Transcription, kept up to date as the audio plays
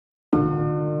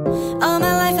All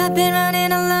my life I've been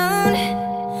running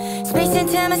alone. Space and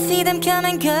time, I see them come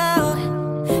and go.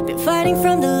 Been fighting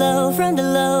from the low, from the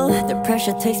low. The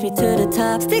pressure takes me to the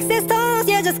top. Sticks and stones,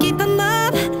 yeah, just keep them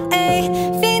up. Ayy,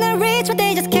 finna reach what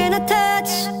they just cannot touch.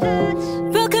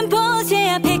 Broken bones,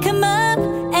 yeah, I pick them up.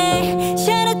 Ayy,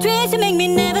 shattered dreams, you make me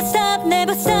never stop,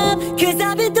 never stop. Cause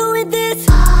I've been doing this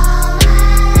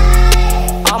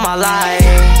all my life.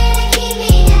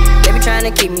 They be trying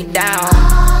to keep me down.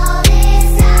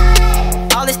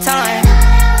 All this time,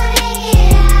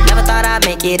 never thought I'd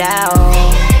make it out.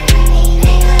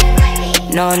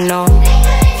 No, no,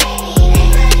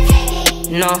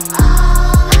 no.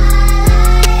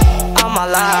 All my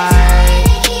life,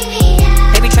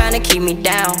 they be trying to keep me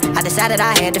down. I decided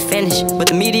I had to finish, but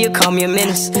the media called me a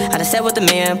menace. I done sat with the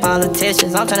mayor and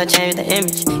politicians, I'm trying to change the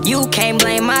image. You can't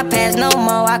blame my past no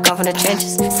more, I come from the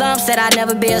trenches. Some said I'd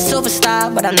never be a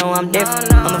superstar, but I know I'm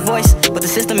different. I'm the voice, but the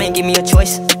system ain't give me a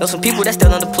choice. Know some people that's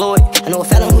still unemployed. I know a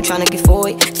felon who tryna get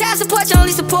forward. Child support, your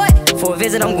only support. For a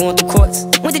visit, I'm going through courts.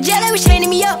 Went to jail, they was chaining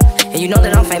me up. And you know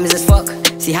that I'm famous as fuck.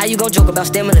 See how you gon' joke about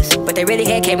stimulus, but they really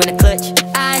had came in the clutch.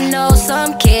 I know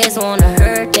some kids wanna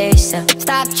hurt themselves.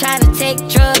 Stop trying to take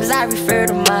drugs, I refer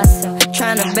to myself.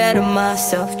 Trying to better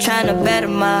myself, trying to better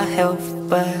my health.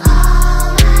 But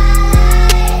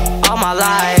all my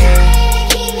life,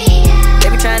 they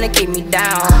be trying to keep me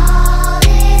down.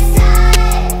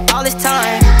 All this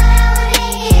time,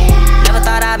 never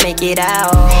thought I'd make it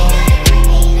out.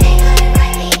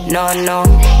 No, no,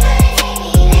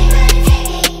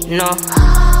 no.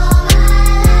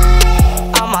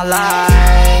 All my life,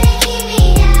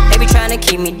 they be trying to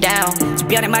keep me down.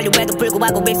 주변의 만류에도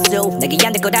불구하고 입수 내게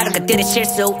안 될 거라는 것들의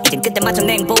실수 이젠 그때마저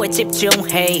냉보에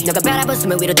집중해 너가 바라본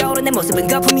수면 위로 떠오른 내 모습은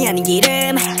거품이 아닌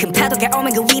이름 큰 파도가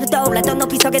오면 그 위로 떠올랐던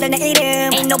높이 서게 될 내 이름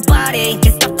Ain't nobody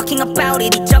can stop talking about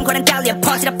it 이 정거랑 달려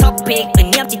퍼지라 topic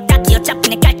의미 없지 딱히 어차피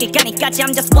내 갈 길 가니까지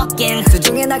I'm just walking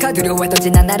수중에 나가 두려워했던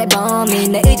지난 날의 범위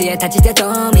내 의지에 다치대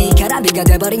덤이 가라비가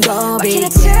돼버린 고비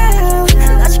What can I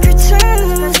tell? Logical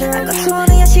truth 알고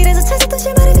소원의 현실에서 찾았던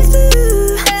실마리 필수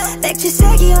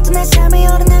백지색이 어떤 내 삶의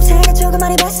어른 냄새가 조금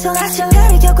많이 뱄어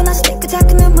별을 겪고 나서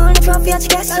띠끗하게 눈물 내 트로피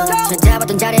아치겠어 손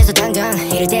잡았던 자리에서 당장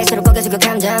이를 대수로 꺾여서 그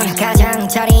감정 가장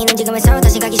자리 있는 지금에서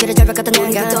다시 가기 싫어 절벽 같은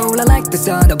난간 떠올라 like the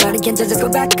sun Nobody can just go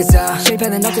back 그서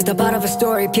실패는 없지 더 part of a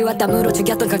story 피와 땀으로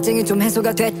죽였던 갈증이 좀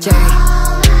해소가 됐지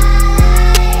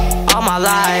All my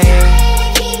life,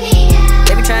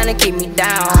 they be trying to keep me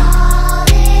down.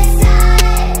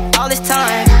 All this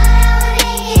time,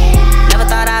 never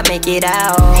thought I'd make it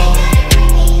out.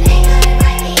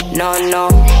 No, no,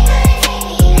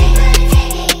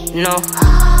 no.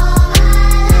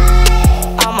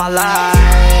 All my life,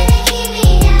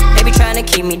 they be trying to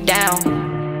keep me down.